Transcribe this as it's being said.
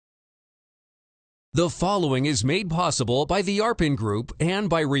The following is made possible by the Arpin Group and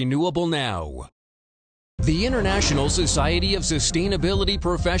by Renewable Now. The International Society of Sustainability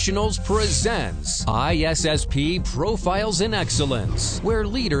Professionals presents ISSP Profiles in Excellence, where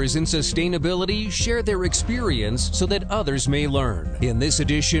leaders in sustainability share their experience so that others may learn. In this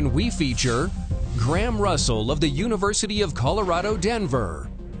edition, we feature Graham Russell of the University of Colorado, Denver.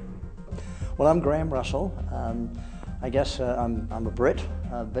 Well, I'm Graham Russell. I guess I'm a Brit,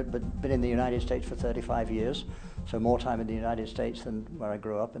 but been in the United States for 35 years, so more time in the United States than where I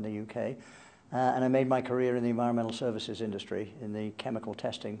grew up in the UK. And I made my career in the environmental services industry, in the chemical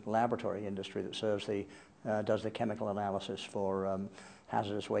testing laboratory industry that does the chemical analysis for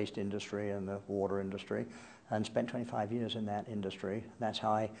hazardous waste industry and the water industry, and spent 25 years in that industry. That's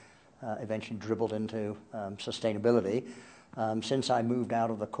how I eventually dribbled into sustainability. Since I moved out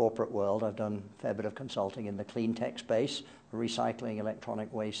of the corporate world, I've done a fair bit of consulting in the clean tech space, recycling,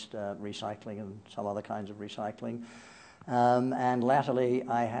 electronic waste recycling, and some other kinds of recycling. And latterly,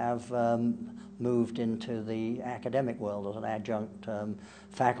 I have moved into the academic world as an adjunct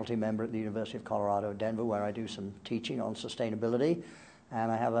faculty member at the University of Colorado, Denver, where I do some teaching on sustainability.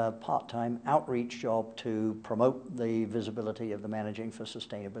 And I have a part-time outreach job to promote the visibility of the Managing for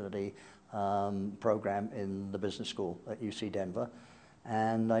Sustainability program in the business school at UC Denver.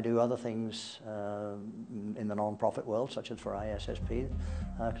 And I do other things in the non-profit world, such as for ISSP,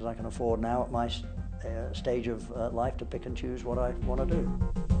 because I can afford now at my stage of life to pick and choose what I want to do.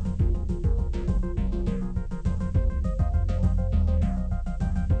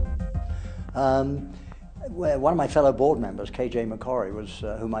 One of my fellow board members, KJ McCorry,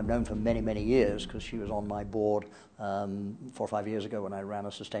 whom I've known for many, many years, because she was on my board 4 or 5 years ago when I ran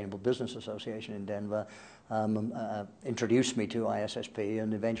a Sustainable Business Association in Denver, introduced me to ISSP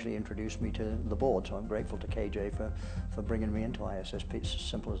and eventually introduced me to the board. So I'm grateful to KJ for bringing me into ISSP. It's as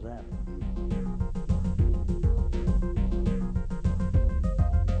simple as that.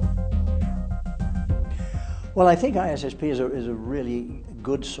 Well, I think ISSP is a really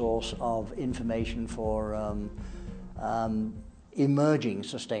good source of information for emerging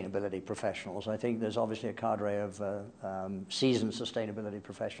sustainability professionals. I think there's obviously a cadre of seasoned sustainability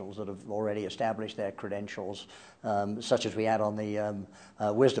professionals that have already established their credentials, such as we had on the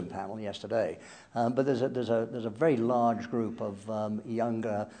Wisdom panel yesterday. But there's a very large group of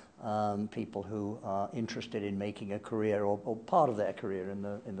younger people who are interested in making a career or part of their career in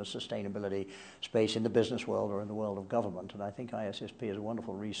the sustainability space in the business world or in the world of government. And I think ISSP is a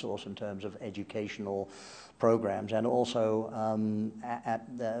wonderful resource in terms of educational programs and also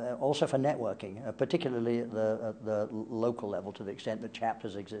also for networking, particularly at the local level, to the extent that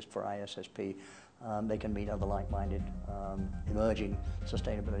chapters exist for ISSP. They can meet other like-minded emerging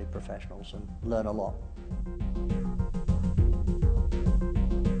sustainability professionals and learn a lot.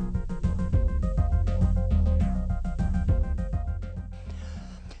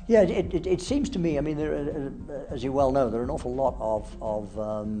 Yeah, it seems to me, I mean, as you well know, there are an awful lot of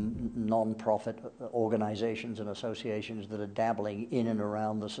non-profit organizations and associations that are dabbling in and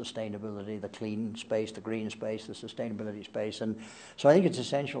around the sustainability, the clean space, the green space, the sustainability space. And so I think it's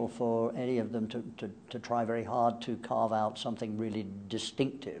essential for any of them to try very hard to carve out something really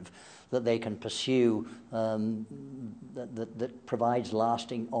distinctive that they can pursue that provides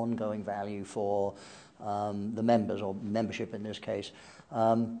lasting, ongoing value for the members, or membership in this case.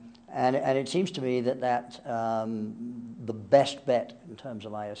 And it seems to me that the best bet in terms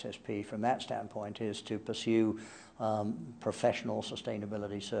of ISSP from that standpoint is to pursue professional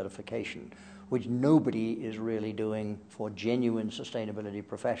sustainability certification, which nobody is really doing for genuine sustainability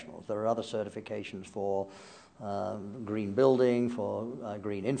professionals. There are other certifications for green building, for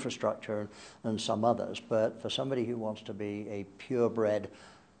green infrastructure, and some others. But for somebody who wants to be a purebred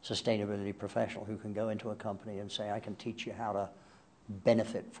sustainability professional who can go into a company and say, I can teach you how to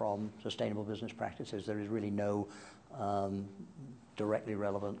benefit from sustainable business practices, there is really no directly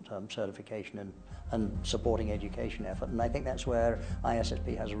relevant certification and supporting education effort. And I think that's where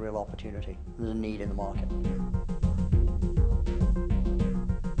ISSP has a real opportunity. There's a need in the market.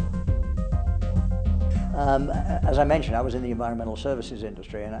 As I mentioned, I was in the environmental services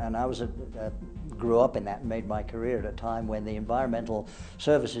industry, and I grew up in that and made my career at a time when the environmental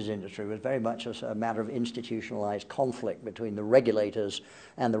services industry was very much a matter of institutionalized conflict between the regulators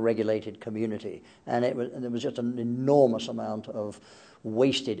and the regulated community. And there was just an enormous amount of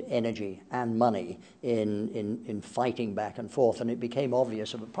wasted energy and money in fighting back and forth. And it became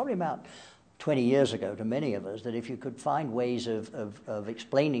obvious probably about 20 years ago to many of us that if you could find ways of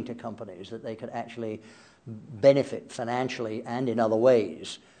explaining to companies that they could actually benefit financially and in other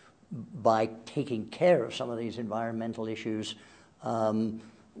ways by taking care of some of these environmental issues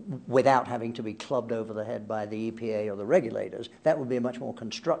without having to be clubbed over the head by the EPA or the regulators. That would be a much more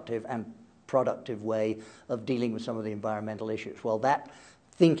constructive and productive way of dealing with some of the environmental issues. Well, that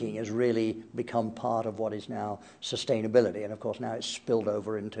thinking has really become part of what is now sustainability, and of course now it's spilled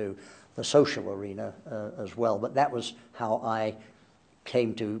over into the social arena as well. But that was how I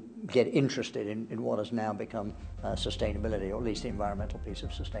came to get interested in what has now become sustainability, or at least the environmental piece of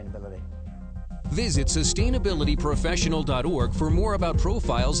sustainability. Visit sustainabilityprofessional.org for more about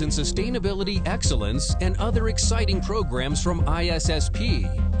profiles in sustainability excellence and other exciting programs from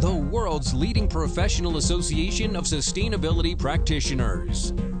ISSP, the world's leading professional association of sustainability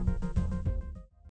practitioners.